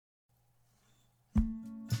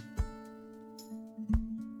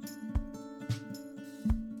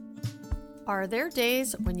Are there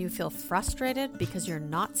days when you feel frustrated because you're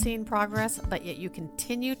not seeing progress, but yet you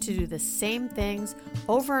continue to do the same things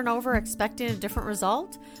over and over expecting a different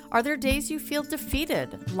result? Are there days you feel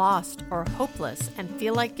defeated, lost, or hopeless and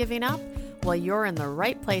feel like giving up? Well, you're in the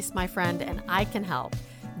right place, my friend, and I can help.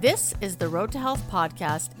 This is the Road to Health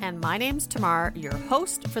podcast, and my name's Tamar, your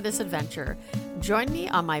host for this adventure. Join me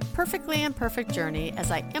on my perfectly imperfect journey as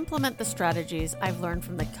I implement the strategies I've learned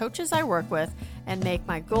from the coaches I work with and make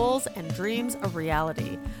my goals and dreams a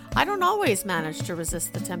reality. I don't always manage to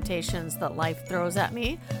resist the temptations that life throws at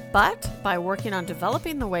me, but by working on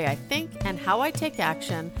developing the way I think and how I take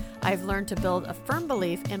action, I've learned to build a firm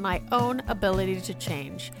belief in my own ability to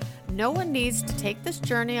change. No one needs to take this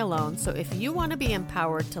journey alone, so if you want to be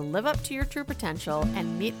empowered to live up to your true potential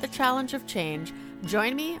and meet the challenge of change,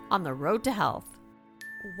 join me on the Road to Health.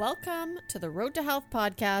 Welcome to the Road to Health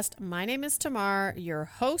podcast. My name is Tamar, your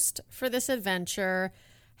host for this adventure.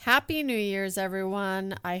 Happy New Year's,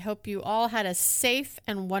 everyone. I hope you all had a safe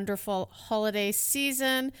and wonderful holiday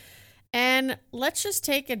season. And let's just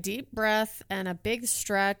take a deep breath and a big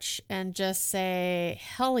stretch and just say,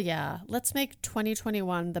 hell yeah, let's make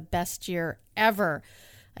 2021 the best year ever.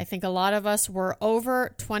 I think a lot of us were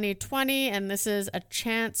over 2020, and this is a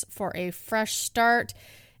chance for a fresh start.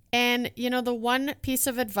 And, you know, the one piece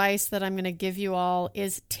of advice that I'm going to give you all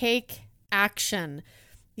is take action.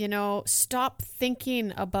 You know, stop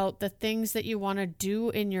thinking about the things that you want to do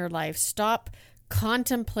in your life. Stop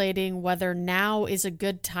contemplating whether now is a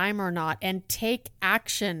good time or not, and take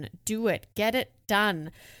action. Do it. Get it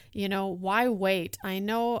done. You know, why wait? I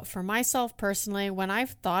know for myself personally, when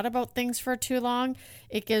I've thought about things for too long,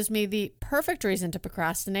 it gives me the perfect reason to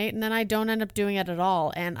procrastinate, and then I don't end up doing it at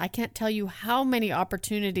all. And I can't tell you how many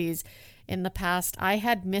opportunities in the past I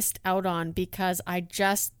had missed out on because I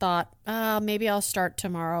just thought, maybe I'll start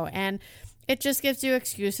tomorrow. And it just gives you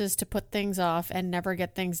excuses to put things off and never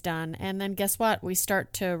get things done. And then guess what? We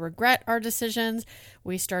start to regret our decisions.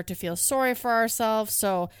 We start to feel sorry for ourselves.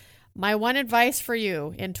 So my one advice for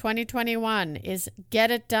you in 2021 is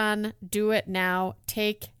get it done, do it now,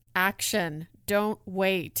 take action. Don't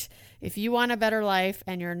wait. If you want a better life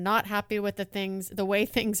and you're not happy with the way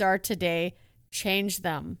things are today, change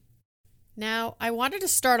them. Now, I wanted to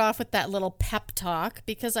start off with that little pep talk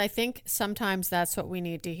because I think sometimes that's what we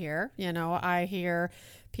need to hear. You know, I hear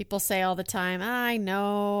people say all the time, I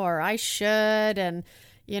know, or I should, and,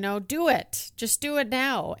 you know, do it. Just do it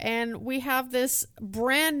now. And we have this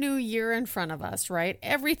brand new year in front of us, right?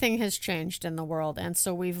 Everything has changed in the world. And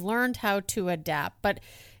so we've learned how to adapt, but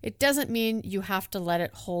it doesn't mean you have to let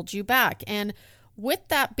it hold you back. And with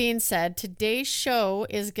that being said, today's show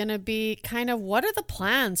is going to be kind of what are the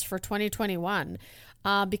plans for 2021?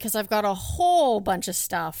 Because I've got a whole bunch of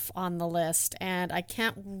stuff on the list and I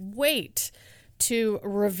can't wait to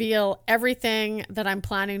reveal everything that I'm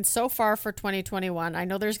planning so far for 2021. I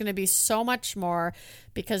know there's going to be so much more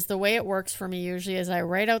because the way it works for me usually is I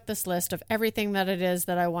write out this list of everything that it is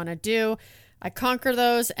that I want to do. I conquer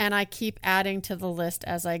those and I keep adding to the list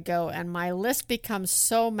as I go. And my list becomes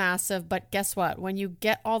so massive. But guess what? When you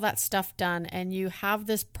get all that stuff done and you have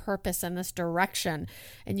this purpose and this direction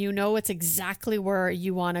and you know it's exactly where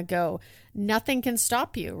you want to go, nothing can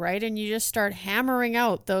stop you, right? And you just start hammering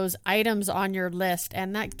out those items on your list.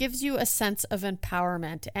 And that gives you a sense of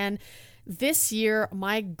empowerment. And this year,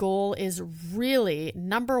 my goal is really,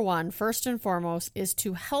 number one, first and foremost, is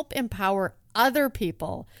to help empower other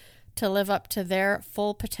people to live up to their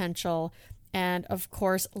full potential and, of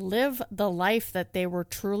course, live the life that they were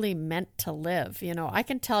truly meant to live. You know, I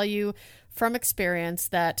can tell you from experience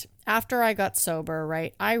that after I got sober,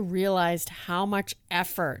 right, I realized how much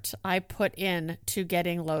effort I put in to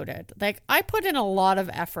getting loaded. Like, I put in a lot of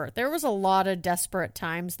effort. There was a lot of desperate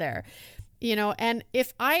times there, you know, and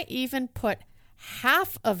if I even put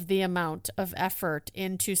half of the amount of effort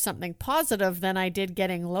into something positive than I did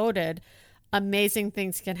getting loaded, amazing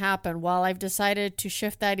things can happen. While I've decided to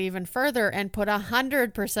shift that even further and put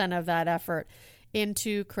 100% of that effort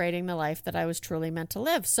into creating the life that I was truly meant to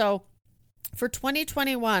live. So for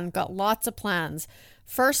 2021, got lots of plans.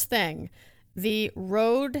 First thing, the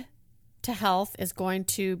Road to Health is going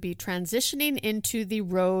to be transitioning into the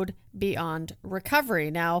road beyond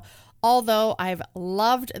recovery. Now, although I've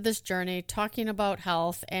loved this journey talking about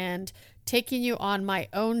health and taking you on my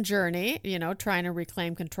own journey, you know, trying to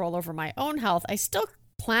reclaim control over my own health, I still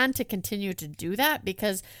plan to continue to do that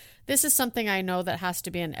because this is something I know that has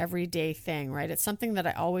to be an everyday thing, right? It's something that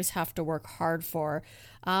I always have to work hard for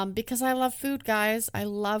because I love food, guys. I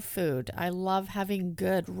love food. I love having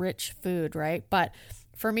good, rich food, right? But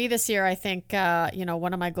for me this year, I think,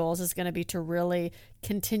 one of my goals is going to be to really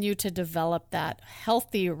continue to develop that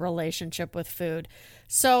healthy relationship with food.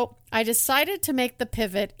 So I decided to make the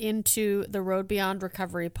pivot into the Road Beyond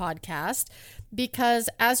Recovery podcast because,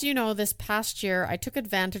 as you know, this past year, I took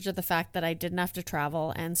advantage of the fact that I didn't have to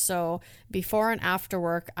travel. And so before and after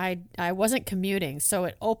work, I wasn't commuting. So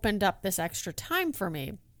it opened up this extra time for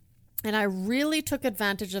me. And I really took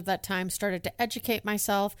advantage of that time, started to educate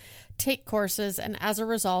myself, take courses, and as a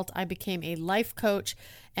result, I became a life coach.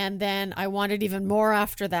 And then I wanted even more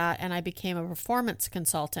after that, and I became a performance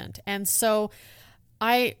consultant. And so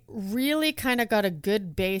I really kind of got a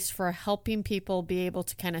good base for helping people be able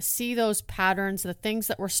to kind of see those patterns, the things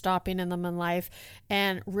that were stopping in them in life,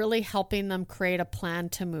 and really helping them create a plan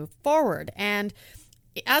to move forward. And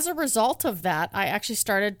as a result of that,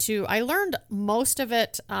 I learned most of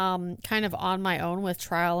it kind of on my own with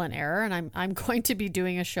trial and error. And I'm going to be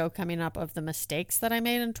doing a show coming up of the mistakes that I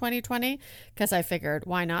made in 2020 because I figured,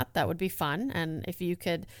 why not? That would be fun. And if you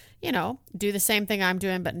could, do the same thing I'm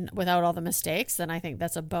doing, but without all the mistakes, then I think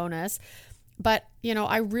that's a bonus. But,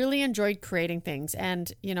 I really enjoyed creating things.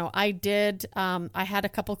 And, I had a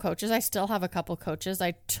couple coaches. I still have a couple coaches.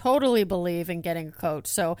 I totally believe in getting a coach.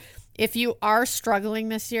 So if you are struggling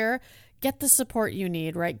this year, get the support you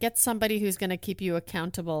need, right? Get somebody who's going to keep you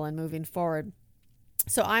accountable and moving forward.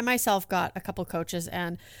 So I myself got a couple coaches,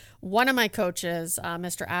 and one of my coaches,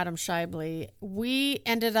 Mr. Adam Shively, we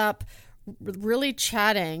ended up really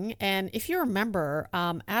chatting. And if you remember,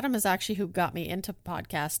 Adam is actually who got me into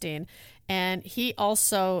podcasting. And he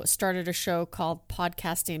also started a show called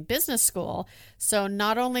Podcasting Business School. So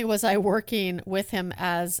not only was I working with him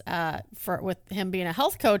with him being a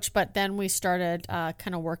health coach, but then we started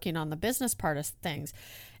kind of working on the business part of things.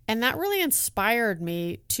 And that really inspired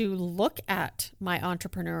me to look at my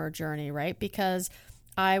entrepreneur journey, right? Because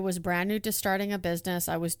I was brand new to starting a business.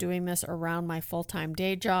 I was doing this around my full-time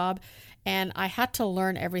day job, and I had to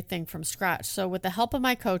learn everything from scratch. So with the help of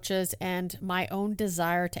my coaches and my own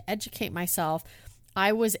desire to educate myself,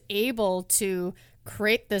 I was able to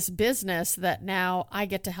create this business that now I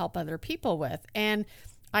get to help other people with. And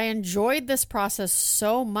I enjoyed this process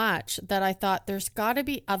so much that I thought there's got to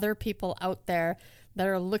be other people out there that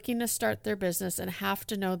are looking to start their business and have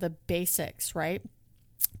to know the basics, right?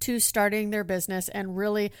 To starting their business and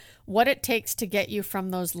really what it takes to get you from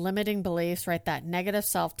those limiting beliefs, right? That negative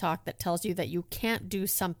self-talk that tells you that you can't do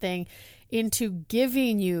something into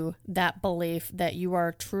giving you that belief that you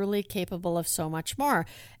are truly capable of so much more,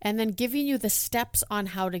 and then giving you the steps on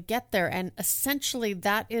how to get there. And essentially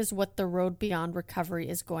that is what the Road Beyond Recovery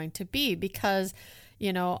is going to be, because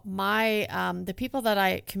the people that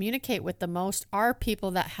I communicate with the most are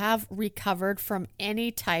people that have recovered from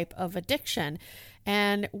any type of addiction.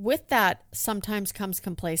 And with that sometimes comes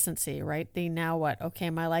complacency, right? The now what? Okay,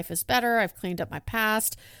 my life is better. I've cleaned up my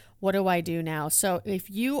past. What do I do now? So if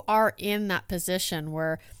you are in that position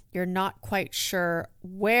where you're not quite sure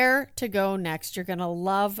where to go next, you're going to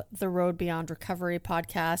love the Road Beyond Recovery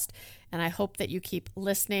podcast. And I hope that you keep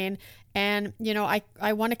listening. And,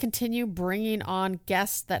 I want to continue bringing on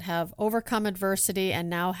guests that have overcome adversity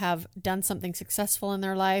and now have done something successful in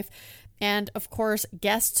their life. And of course,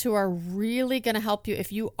 guests who are really going to help you.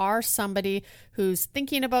 If you are somebody who's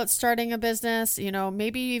thinking about starting a business,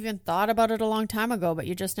 maybe you even thought about it a long time ago, but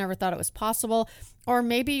you just never thought it was possible. Or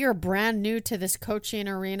maybe you're brand new to this coaching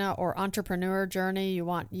arena or entrepreneur journey. You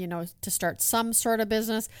want, to start some sort of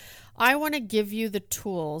business. I want to give you the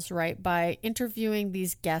tools, right, by interviewing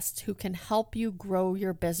these guests who can help you grow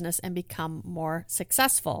your business and become more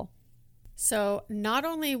successful. So not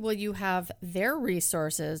only will you have their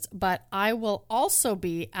resources, but I will also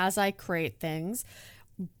be, as I create things,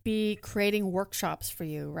 be creating workshops for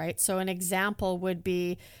you, right? So an example would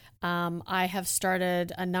be I have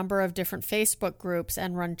started a number of different Facebook groups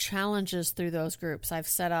and run challenges through those groups. I've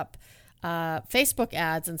set up Facebook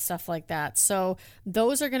ads and stuff like that. So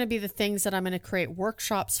those are going to be the things that I'm going to create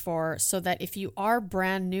workshops for, so that if you are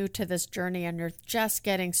brand new to this journey and you're just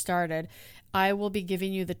getting started, I will be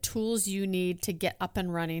giving you the tools you need to get up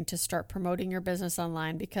and running to start promoting your business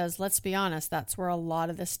online, because let's be honest, that's where a lot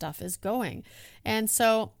of this stuff is going. And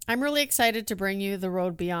so I'm really excited to bring you the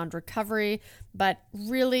Road Beyond Recovery, but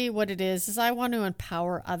really what it is I want to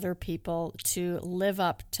empower other people to live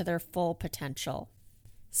up to their full potential.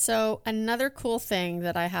 So another cool thing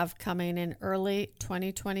that I have coming in early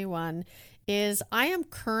 2021 is I am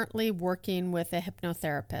currently working with a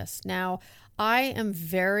hypnotherapist. Now, I am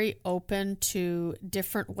very open to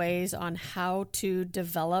different ways on how to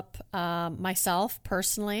develop myself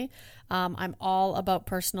personally. I'm all about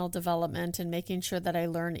personal development and making sure that I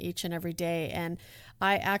learn each and every day. And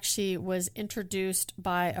I actually was introduced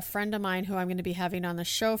by a friend of mine who I'm going to be having on the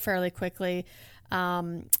show fairly quickly,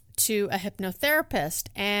 to a hypnotherapist.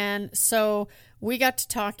 And so we got to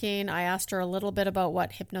talking. I asked her a little bit about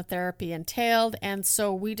what hypnotherapy entailed. And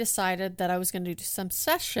so we decided that I was going to do some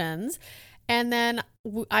sessions. And then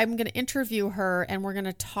I'm going to interview her and we're going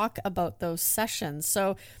to talk about those sessions.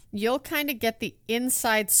 So you'll kind of get the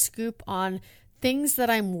inside scoop on things that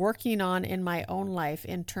I'm working on in my own life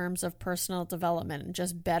in terms of personal development and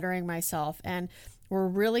just bettering myself. And we're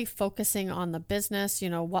really focusing on the business,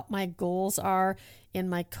 what my goals are in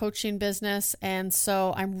my coaching business. And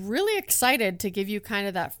so I'm really excited to give you kind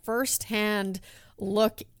of that firsthand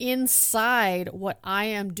look inside what I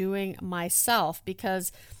am doing myself,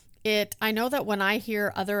 because I know that when I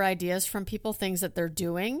hear other ideas from people, things that they're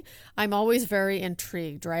doing, I'm always very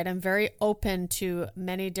intrigued, right? I'm very open to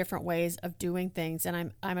many different ways of doing things.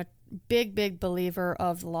 And I'm a big believer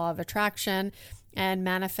of the law of attraction and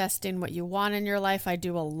manifesting what you want in your life. I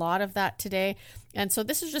do a lot of that today. And so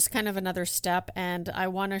this is just kind of another step and I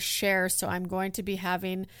want to share. So I'm going to be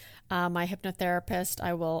having my hypnotherapist.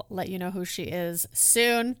 I will let you know who she is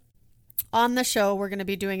soon. On the show, we're going to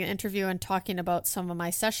be doing an interview and talking about some of my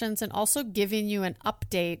sessions and also giving you an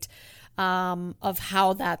update of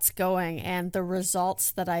how that's going and the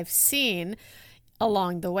results that I've seen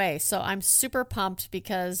along the way. So I'm super pumped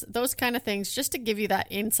because those kind of things, just to give you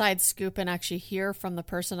that inside scoop and actually hear from the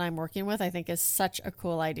person I'm working with, I think is such a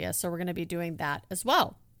cool idea. So we're going to be doing that as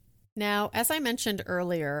well. Now, as I mentioned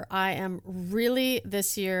earlier, I am really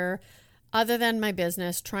this year, other than my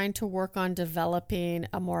business, trying to work on developing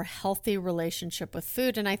a more healthy relationship with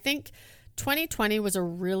food. And I think 2020 was a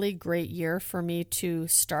really great year for me to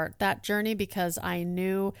start that journey because I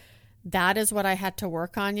knew that is what I had to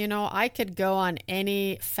work on. I could go on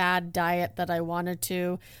any fad diet that I wanted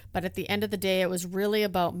to, but at the end of the day, it was really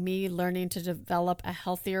about me learning to develop a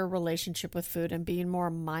healthier relationship with food and being more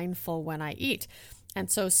mindful when I eat. And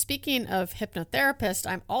so speaking of hypnotherapist,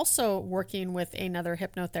 I'm also working with another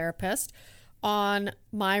hypnotherapist on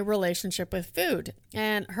my relationship with food.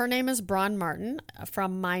 And her name is Bron Martin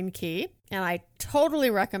from MindKey. And I totally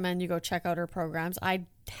recommend you go check out her programs. I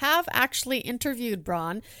have actually interviewed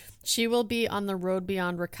Bron. She will be on the Road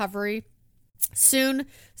Beyond Recovery soon.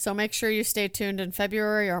 So make sure you stay tuned in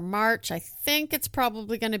February or March. I think it's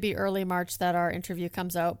probably going to be early March that our interview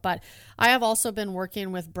comes out. But I have also been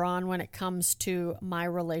working with Bron when it comes to my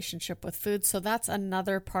relationship with food. So that's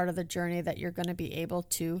another part of the journey that you're going to be able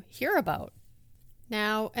to hear about.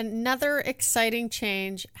 Now, another exciting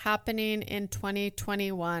change happening in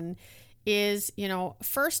 2021 is,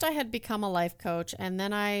 first I had become a life coach and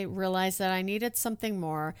then I realized that I needed something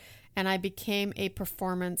more and I became a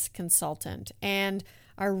performance consultant. And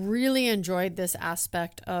I really enjoyed this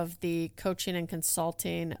aspect of the coaching and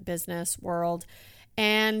consulting business world.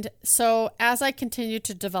 And so as I continue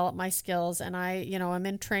to develop my skills and I'm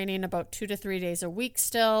in training about 2 to 3 days a week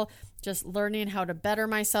still, just learning how to better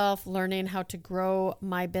myself, learning how to grow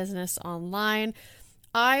my business online,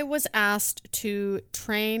 I was asked to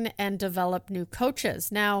train and develop new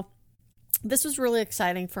coaches. Now, this was really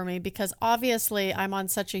exciting for me because obviously I'm on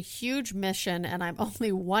such a huge mission and I'm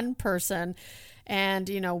only one person and,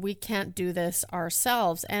 we can't do this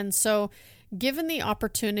ourselves. And so given the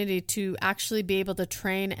opportunity to actually be able to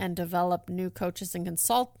train and develop new coaches and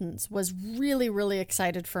consultants was really, really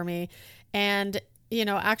excited for me. And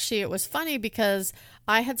actually it was funny because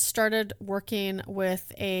I had started working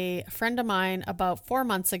with a friend of mine about 4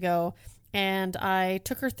 months ago and I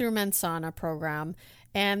took her through Mensana program.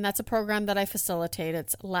 And that's a program that I facilitate.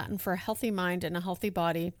 It's Latin for a healthy mind and a healthy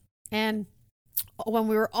body. And when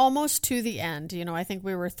we were almost to the end, I think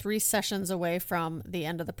we were 3 sessions away from the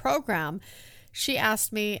end of the program, she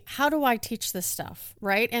asked me, how do I teach this stuff,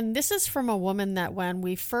 right? And this is from a woman that when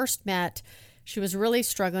we first met, she was really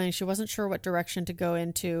struggling. She wasn't sure what direction to go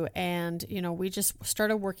into. And, we just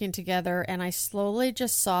started working together and I slowly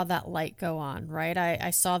just saw that light go on, right?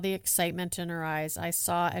 I saw the excitement in her eyes. I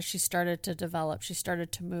saw as she started to develop, she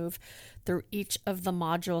started to move through each of the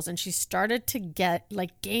modules and she started to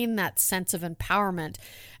gain that sense of empowerment.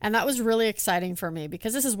 And that was really exciting for me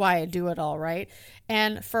because this is why I do it all, right?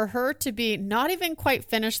 And for her to be not even quite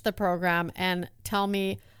finished the program and tell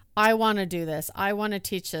me, I want to do this, I want to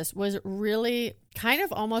teach this, was really kind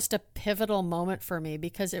of almost a pivotal moment for me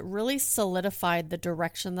because it really solidified the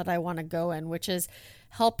direction that I want to go in, which is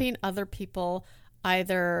helping other people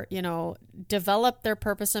either, develop their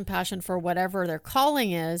purpose and passion for whatever their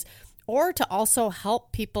calling is, or to also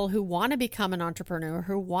help people who want to become an entrepreneur,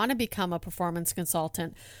 who want to become a performance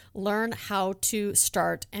consultant, learn how to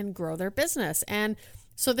start and grow their business. And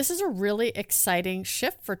So this is a really exciting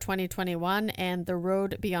shift for 2021, and the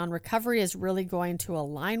Road Beyond Recovery is really going to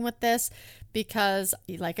align with this because,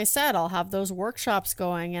 like I said, I'll have those workshops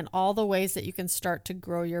going and all the ways that you can start to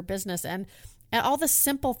grow your business and all the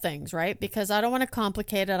simple things, right? Because I don't want to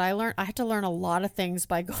complicate it. I had to learn a lot of things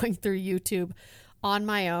by going through YouTube on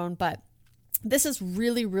my own, but this is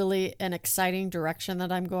really, really an exciting direction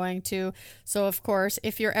that I'm going to. So, of course,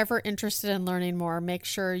 if you're ever interested in learning more, make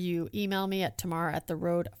sure you email me at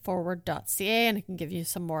tamara@theroadforward.ca and I can give you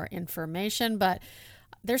some more information. But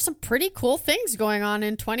there's some pretty cool things going on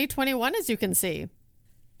in 2021, as you can see.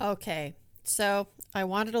 Okay, so I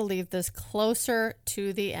wanted to leave this closer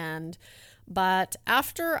to the end. But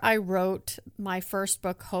after I wrote my first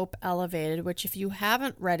book, Hope Elevated, which if you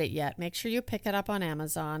haven't read it yet, make sure you pick it up on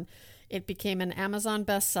Amazon. It became an Amazon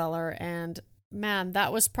bestseller, and man,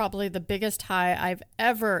 that was probably the biggest high I've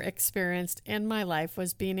ever experienced in my life,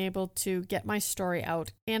 was being able to get my story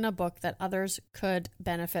out in a book that others could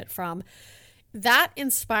benefit from. That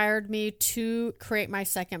inspired me to create my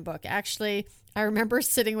second book. Actually, I remember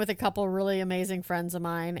sitting with a couple really amazing friends of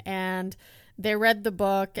mine, and they read the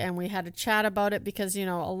book and we had a chat about it because, a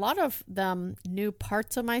lot of them knew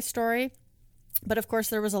parts of my story. But of course,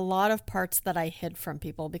 there was a lot of parts that I hid from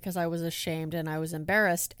people because I was ashamed and I was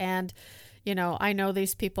embarrassed. And, I know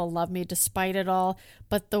these people love me despite it all.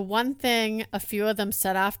 But the one thing a few of them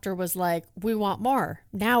said after was like, we want more.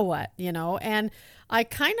 Now what? And I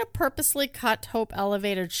kind of purposely cut Hope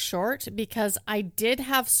Elevated short because I did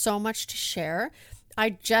have so much to share. I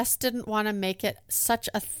just didn't want to make it such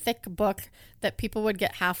a thick book that people would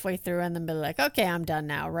get halfway through and then be like, okay, I'm done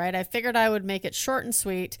now, right? I figured I would make it short and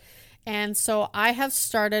sweet. And so I have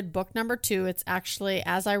started book number 2. It's actually,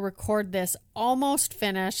 as I record this, almost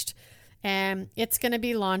finished. And it's going to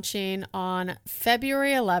be launching on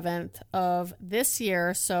February 11th of this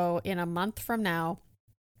year. So in a month from now,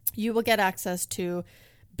 you will get access to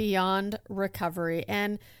Beyond Recovery.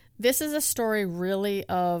 And this is a story really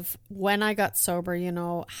of when I got sober,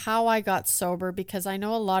 how I got sober, because I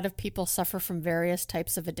know a lot of people suffer from various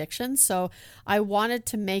types of addictions. So I wanted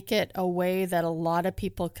to make it a way that a lot of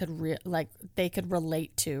people could they could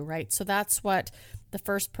relate to, right? So that's what the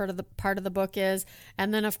first part of the book is.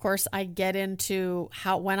 And then of course I get into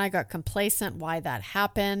when I got complacent, why that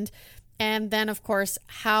happened. And then of course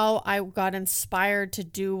how I got inspired to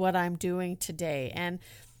do what I'm doing today. And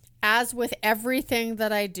as with everything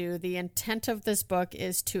that I do, the intent of this book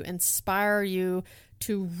is to inspire you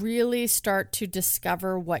to really start to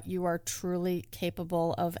discover what you are truly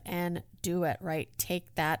capable of and do it, right?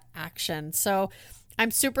 Take that action. So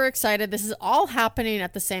I'm super excited. This is all happening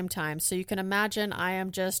at the same time. So you can imagine I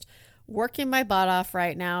am just working my butt off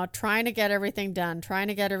right now, trying to get everything done, trying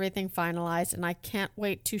to get everything finalized. And I can't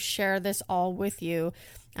wait to share this all with you.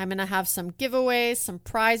 I'm going to have some giveaways, some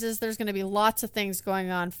prizes. There's going to be lots of things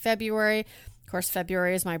going on February. Of course,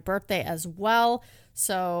 February is my birthday as well.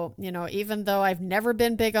 So, even though I've never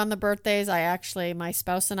been big on the birthdays, my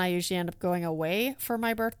spouse and I usually end up going away for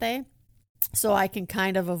my birthday. So I can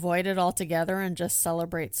kind of avoid it altogether and just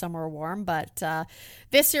celebrate somewhere warm. But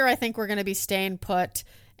this year, I think we're going to be staying put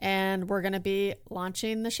and we're going to be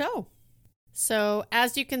launching the show. So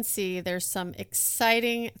as you can see, there's some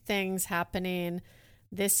exciting things happening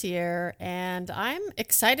this year, and I'm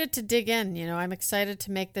excited to dig in. I'm excited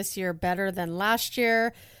to make this year better than last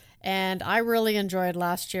year, and I really enjoyed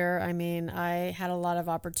last year. I mean, I had a lot of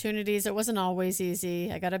opportunities. It wasn't always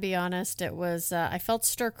easy. I got to be honest. It was, I felt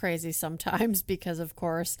stir crazy sometimes because, of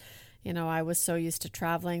course, I was so used to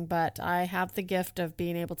traveling, but I have the gift of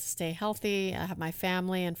being able to stay healthy. I have my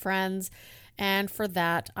family and friends, and for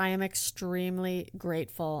that, I am extremely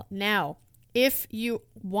grateful. Now, if you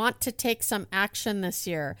want to take some action this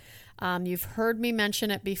year, you've heard me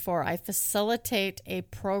mention it before. I facilitate a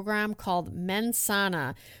program called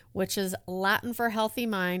Mensana, which is Latin for healthy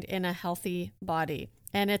mind in a healthy body.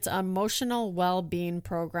 And it's an emotional well-being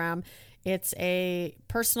program. It's a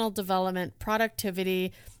personal development,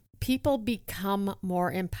 productivity. People become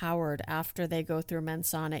more empowered after they go through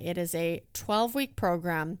Mensana. It is a 12-week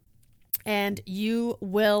program, and you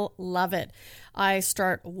will love it. I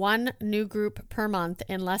start one new group per month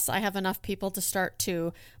unless I have enough people to start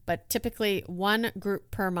 2, but typically one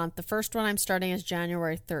group per month. The first one I'm starting is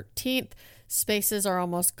January 13th. Spaces are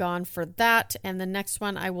almost gone for that, and the next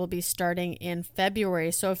one I will be starting in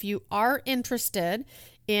February. So if you are interested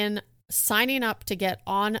in signing up to get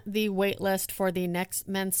on the wait list for the next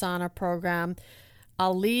Mensana program,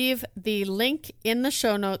 I'll leave the link in the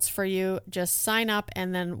show notes for you. Just sign up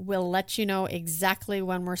and then we'll let you know exactly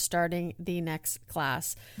when we're starting the next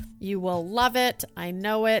class. You will love it. I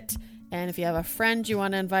know it. And if you have a friend you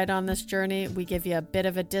want to invite on this journey, we give you a bit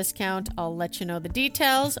of a discount. I'll let you know the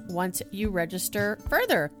details once you register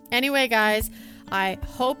further. Anyway, guys, I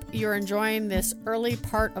hope you're enjoying this early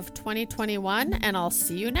part of 2021, and I'll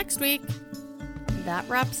see you next week. That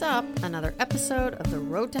wraps up another episode of the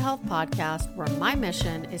Road to Health podcast, where my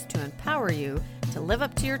mission is to empower you to live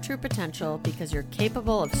up to your true potential because you're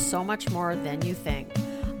capable of so much more than you think.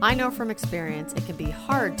 I know from experience it can be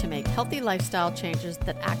hard to make healthy lifestyle changes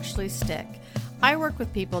that actually stick. I work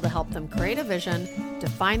with people to help them create a vision,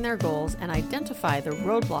 define their goals, and identify the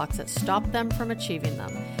roadblocks that stop them from achieving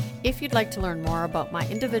them. If you'd like to learn more about my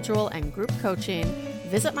individual and group coaching,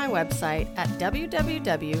 visit my website at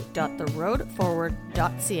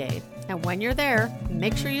www.theroadforward.ca. And when you're there,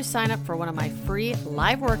 make sure you sign up for one of my free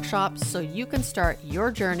live workshops so you can start your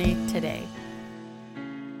journey today.